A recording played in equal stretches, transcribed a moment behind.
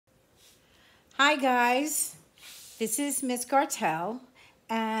Hi guys, this is Ms. Gartel,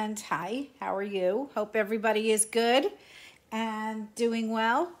 and hi, how are you? Hope everybody is good and doing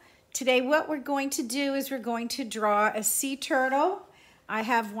well. Today what we're going to do is we're going to draw a sea turtle. I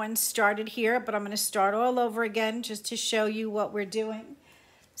have one started here, but I'm going to start all over again just to show you what we're doing.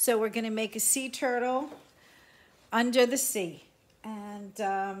 So we're going to make a sea turtle under the sea. And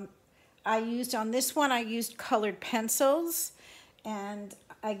on this one, I used colored pencils. And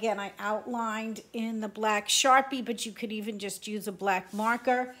again, I outlined in the black Sharpie, but you could even just use a black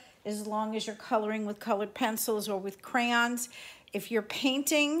marker as long as you're coloring with colored pencils or with crayons. If you're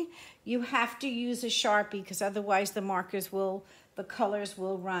painting, you have to use a Sharpie because otherwise the colors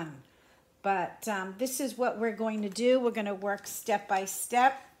will run. But this is what we're going to do. We're going to work step by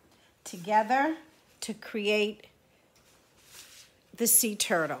step together to create the sea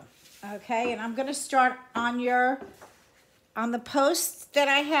turtle. Okay, and I'm going to start on the post that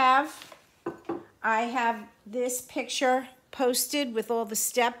I have this picture posted with all the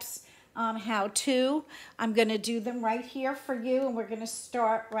steps on how to. I'm going to do them right here for you, and we're going to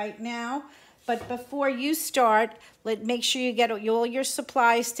start right now. But before you start, make sure you get all your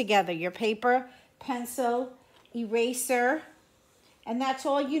supplies together, your paper, pencil, eraser, and that's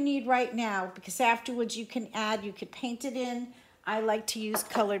all you need right now, because afterwards you could paint it in. I like to use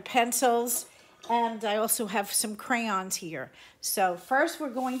colored pencils, and I also have some crayons here. So first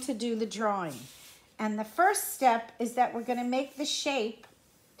we're going to do the drawing. And the first step is that we're going to make the shape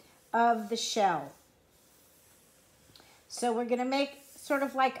of the shell. So we're going to make sort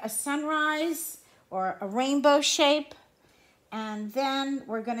of like a sunrise or a rainbow shape. And then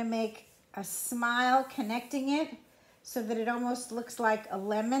we're going to make a smile connecting it so that it almost looks like a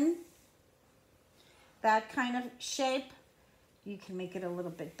lemon. That kind of shape. You can make it a little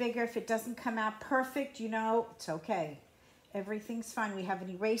bit bigger. If it doesn't come out perfect, it's okay. Everything's fine. We have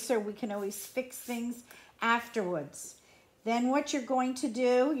an eraser. We can always fix things afterwards. Then what you're going to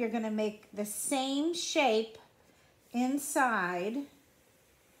do, you're going to make the same shape inside,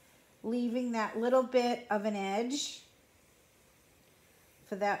 leaving that little bit of an edge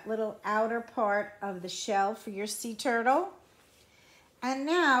for that little outer part of the shell for your sea turtle. And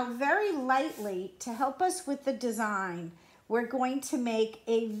now, very lightly, to help us with the design, we're going to make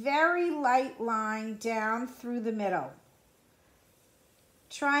a very light line down through the middle.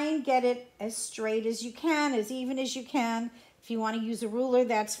 Try and get it as straight as you can, as even as you can. If you want to use a ruler,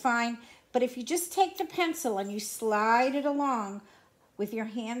 that's fine. But if you just take the pencil and you slide it along with your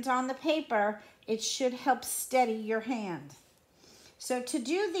hand on the paper, it should help steady your hand. So to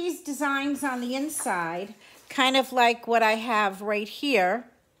do these designs on the inside, kind of like what I have right here,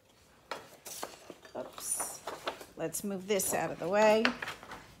 let's move this out of the way.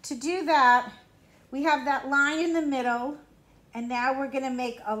 To do that, we have that line in the middle, and now we're going to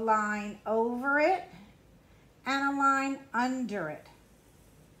make a line over it and a line under it.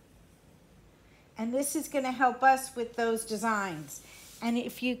 And this is going to help us with those designs. And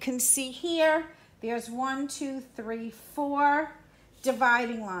if you can see here, there's 1, 2, 3, 4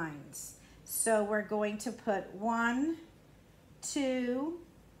 dividing lines. So we're going to put 1, 2,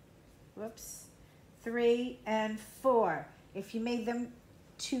 3, and 4. If you made them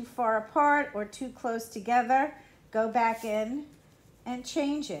too far apart or too close together, go back in and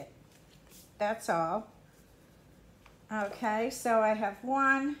change it. That's all. Okay, so I have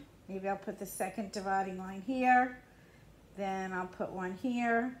 1. Maybe I'll put the second dividing line here. Then I'll put 1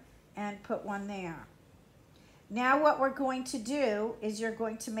 here and put 1 there. Now what we're going to do is you're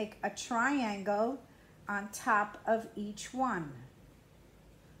going to make a triangle on top of each one.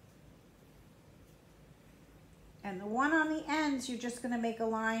 And the one on the ends, you're just going to make a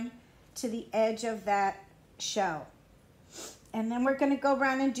line to the edge of that shell. And then we're going to go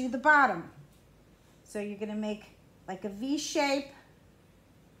around and do the bottom. So you're going to make like a V shape,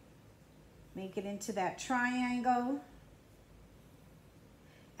 make it into that triangle.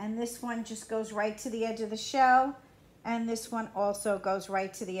 And this one just goes right to the edge of the shell. And this one also goes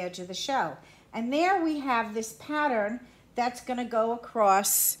right to the edge of the shell. And there we have this pattern that's going to go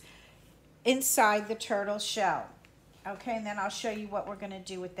across inside the turtle shell. Okay, and then I'll show you what we're going to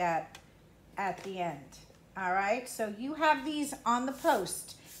do with that at the end. All right, so you have these on the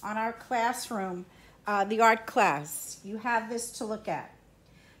post on our classroom, the art class. You have this to look at.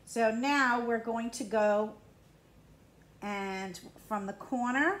 So now we're going to go and from the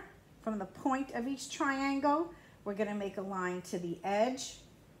corner, from the point of each triangle, we're going to make a line to the edge.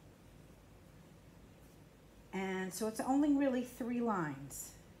 And so it's only really 3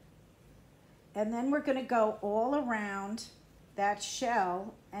 lines. And then we're going to go all around that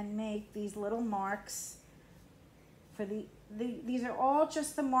shell and make these little marks for the these are all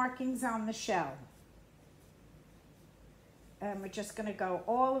just the markings on the shell. And we're just going to go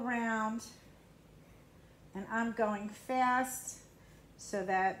all around, and I'm going fast so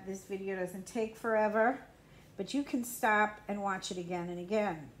that this video doesn't take forever, but you can stop and watch it again and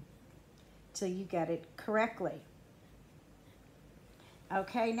again till you get it correctly.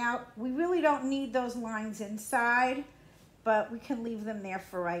 Okay, now we really don't need those lines inside, but we can leave them there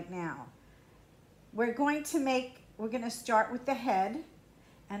for right now. We're going to start with the head,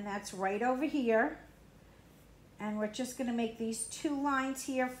 and that's right over here. And we're just going to make these 2 lines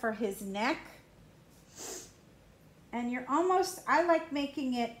here for his neck. And I like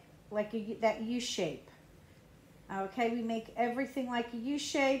making it like that U shape. Okay, we make everything like a U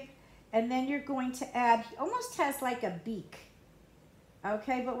shape. And then you're going to add, he almost has like a beak.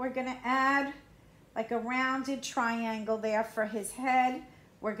 Okay, but we're going to add like a rounded triangle there for his head.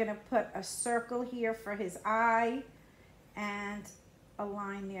 We're going to put a circle here for his eye and a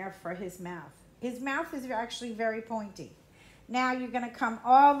line there for his mouth. His mouth is actually very pointy. Now you're going to come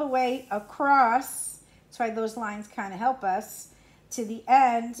all the way across, that's why those lines kind of help us, to the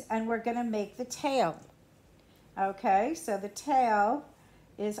end, and we're going to make the tail. Okay, so the tail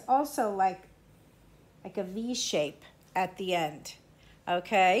is also like a V shape at the end.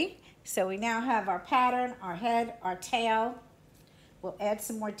 Okay, so we now have our pattern, our head, our tail. We'll add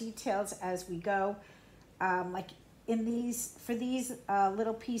some more details as we go. For these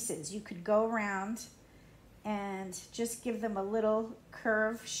little pieces, you could go around and just give them a little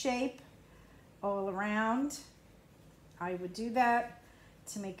curve shape all around. I would do that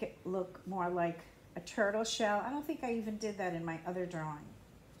to make it look more like a turtle shell. I don't think I even did that in my other drawing,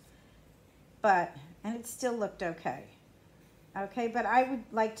 and it still looked okay. Okay, but I would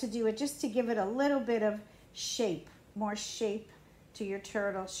like to do it just to give it a little bit of shape, more shape to your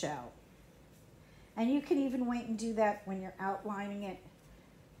turtle shell. And you can even wait and do that when you're outlining it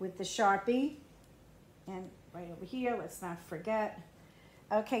with the Sharpie. And right over here, let's not forget.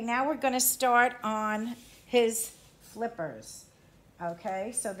 Okay, now we're going to start on his flippers.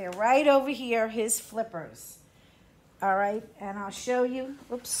 Okay, so they're right over here, his flippers. All right, and I'll show you.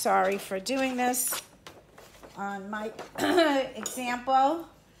 Oops, sorry for doing this. On my example,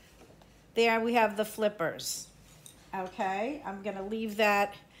 there we have the flippers. Okay, I'm going to leave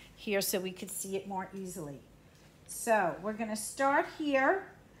that here so we could see it more easily. So we're going to start here,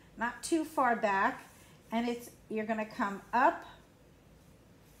 not too far back, and you're going to come up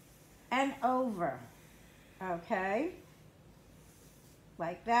and over. Okay,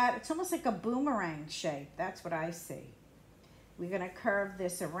 like that. It's almost like a boomerang shape. That's what I see. We're going to curve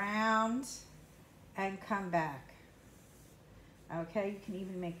this around and come back. Okay, you can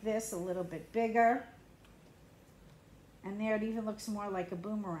even make this a little bit bigger. And there it even looks more like a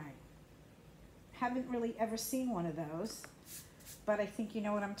boomerang. Haven't really ever seen one of those, but I think you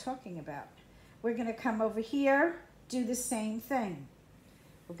know what I'm talking about. We're going to come over here, do the same thing.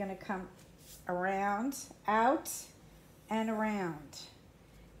 We're going to come around, out, and around.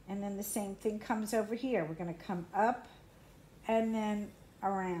 And then the same thing comes over here. We're going to come up and then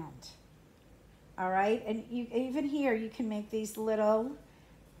around. All right, and even here you can make these they're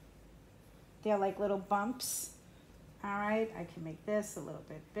like little bumps. All right, I can make this a little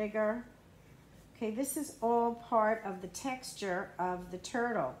bit bigger. Okay, this is all part of the texture of the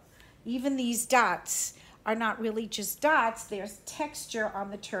turtle. Even these dots are not really just dots, there's texture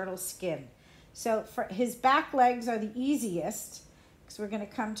on the turtle's skin. So for his back legs are the easiest, because we're going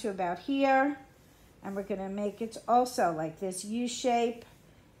to come to about here, and we're going to make it also like this U shape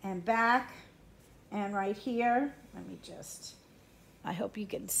and back, and right here, I hope you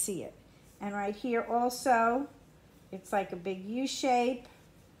can see it. And right here also, it's like a big U shape,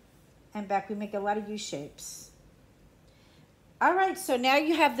 and back we make a lot of U shapes. All right, so now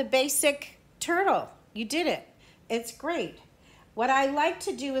you have the basic turtle. You did it. It's great. What I like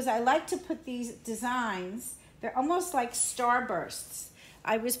to do is I like to put these designs, they're almost like starbursts.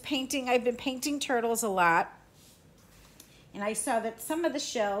 I've been painting turtles a lot, and I saw that some of the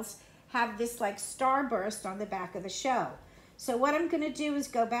shells have this like starburst on the back of the shell. So what I'm going to do is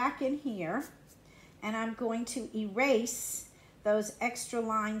go back in here, and I'm going to erase those extra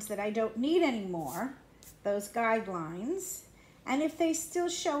lines that I don't need anymore, those guidelines. And if they still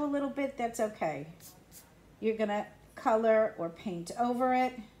show a little bit, that's okay. You're going to color or paint over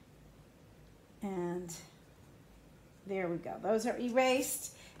it. And there we go. Those are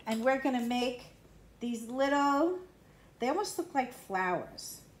erased. And we're going to make these little, they almost look like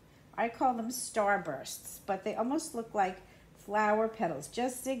flowers. I call them starbursts, but they almost look like flower petals,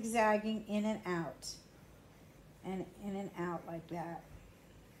 just zigzagging in and out. And in and out like that.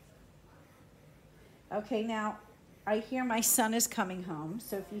 Okay, now I hear my son is coming home,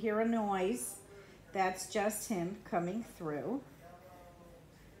 so if you hear a noise, that's just him coming through.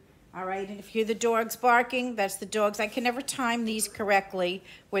 All right, and if you hear the dogs barking, that's the dogs. I can never time these correctly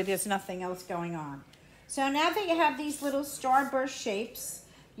where there's nothing else going on. So now that you have these little starburst shapes,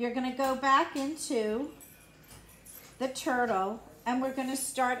 you're gonna go back into the turtle and we're gonna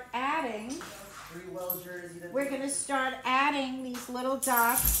start adding, these little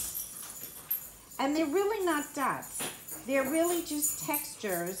dots. And they're really not dots. They're really just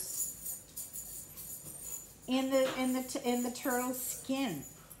textures in the turtle's skin.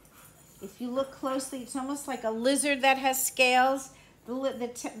 If you look closely, it's almost like a lizard that has scales.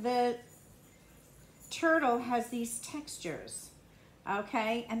 The turtle has these textures,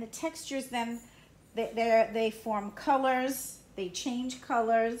 okay? And the textures then, they form colors, they change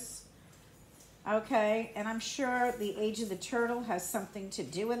colors, okay? And I'm sure the age of the turtle has something to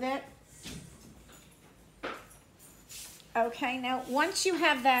do with it. Okay, now once you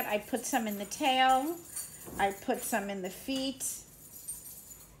have that, I put some in the tail, I put some in the feet,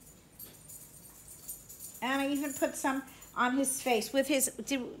 and I even put some on his face. With his,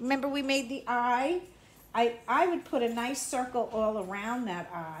 remember we made the eye? I would put a nice circle all around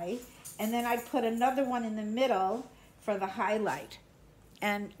that eye, and then I'd put another one in the middle for the highlight.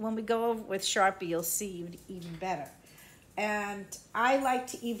 And when we go over with Sharpie, you'll see even better. And I like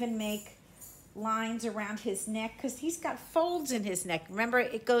to even make lines around his neck because he's got folds in his neck. Remember,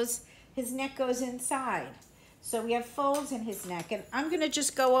 his neck goes inside. So we have folds in his neck. And I'm going to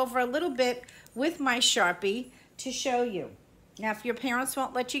just go over a little bit with my Sharpie to show you. Now, if your parents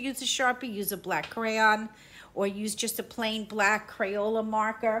won't let you use a Sharpie, use a black crayon or use just a plain black Crayola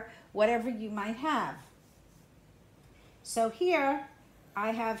marker, whatever you might have. So here,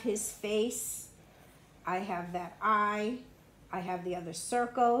 I have his face, I have that eye, I have the other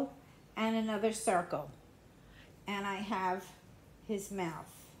circle, and another circle. And I have his mouth.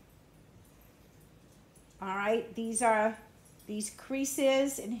 All right, these are these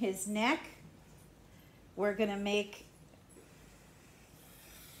creases in his neck. We're gonna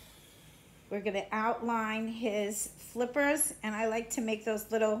outline his flippers, and I like to make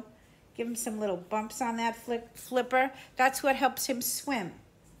those little, give him some little bumps on that flipper. That's what helps him swim.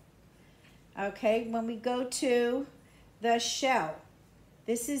 Okay, when we go to the shell,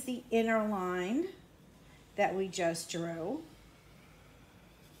 this is the inner line that we just drew.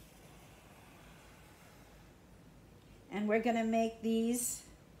 And we're gonna make these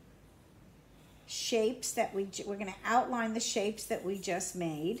shapes that we're gonna outline the shapes that we just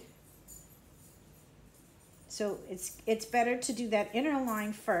made. So it's better to do that inner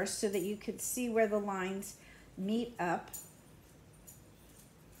line first so that you could see where the lines meet up.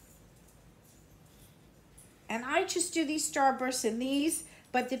 And I just do these starbursts in these,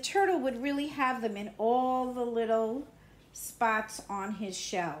 but the turtle would really have them in all the little spots on his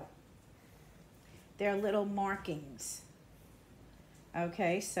shell. They're little markings.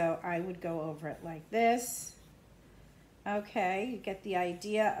 Okay, so I would go over it like this. Okay, you get the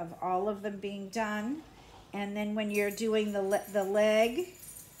idea of all of them being done. And then when you're doing the leg,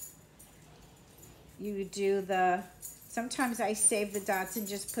 you do sometimes I save the dots and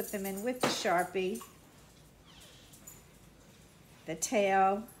just put them in with the Sharpie. The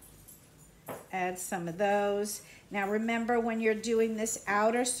tail, add some of those. Now remember when you're doing this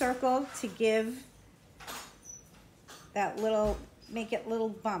outer circle to give that little, make it little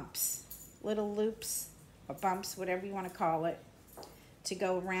bumps, little loops or bumps, whatever you want to call it, to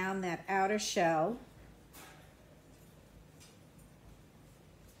go around that outer shell.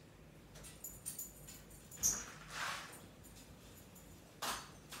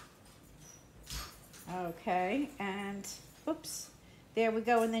 Okay, and oops, there we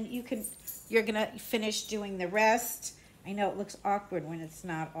go. And then you're gonna finish doing the rest. I know it looks awkward when it's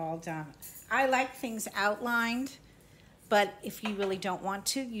not all done. I like things outlined, but if you really don't want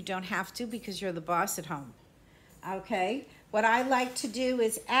to, you don't have to because you're the boss at home. Okay, what I like to do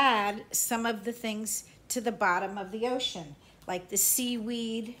is add some of the things to the bottom of the ocean, like the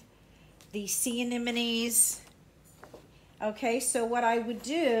seaweed, the sea anemones. Okay, so what I would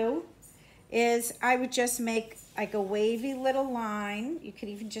do is I would just make like a wavy little line. You could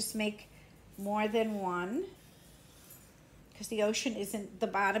even just make more than one because the ocean the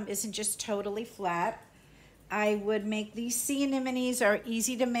bottom isn't just totally flat. I would make these sea anemones are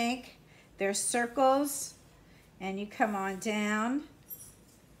easy to make. They're circles and you come on down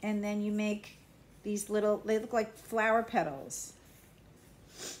and then you make these little, they look like flower petals.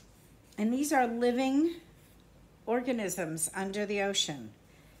 And these are living organisms under the ocean.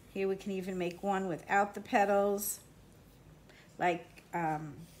 Here we can even make one without the petals, like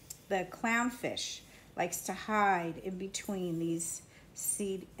the clownfish. likes to hide in between these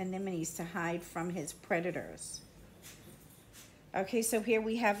sea anemones to hide from his predators. Okay, so here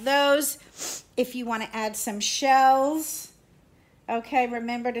we have those. If you want to add some shells, okay,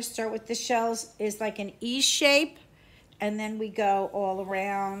 remember to start with the shells is like an E shape, and then we go all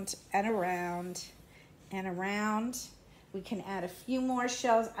around and around and around. We can add a few more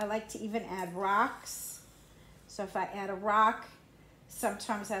shells. I like to even add rocks. So if I add a rock,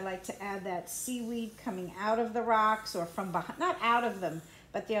 sometimes I like to add that seaweed coming out of the rocks or from behind, not out of them,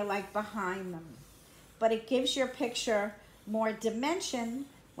 but they're like behind them. But it gives your picture more dimension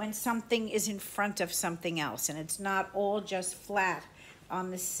when something is in front of something else and it's not all just flat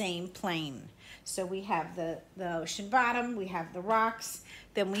on the same plane. So we have the ocean bottom, we have the rocks,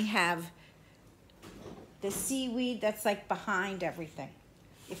 then we have the seaweed that's like behind everything.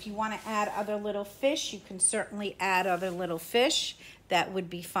 If you want to add other little fish, you can certainly add other little fish. That would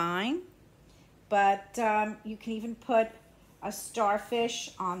be fine. But you can even put a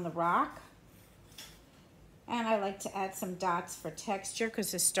starfish on the rock. And I like to add some dots for texture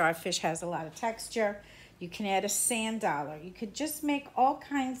because the starfish has a lot of texture. You can add a sand dollar. You could just make all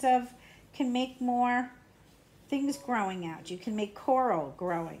kinds of, can make more things growing out. You can make coral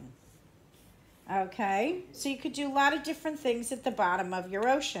growing. Okay, so you could do a lot of different things at the bottom of your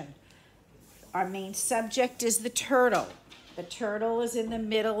ocean. Our main subject is the turtle. The turtle is in the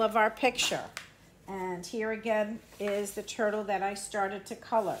middle of our picture. And here again is the turtle that I started to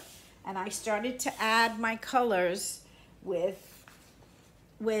color. And I started to add my colors with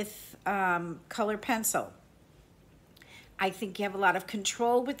color pencil. I think you have a lot of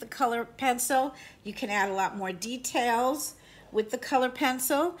control with the color pencil. You can add a lot more details with the color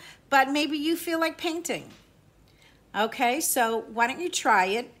pencil, but maybe you feel like painting. Okay, so why don't you try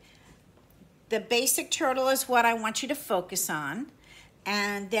it? The basic turtle is what I want you to focus on,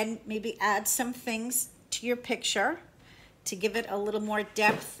 and then maybe add some things to your picture to give it a little more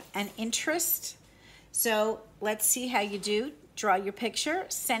depth and interest. So let's see how you do. Draw your picture,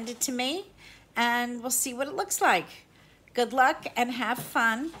 send it to me, and we'll see what it looks like. Good luck and have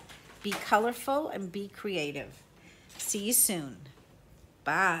fun. Be colorful and be creative. See you soon.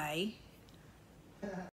 Bye.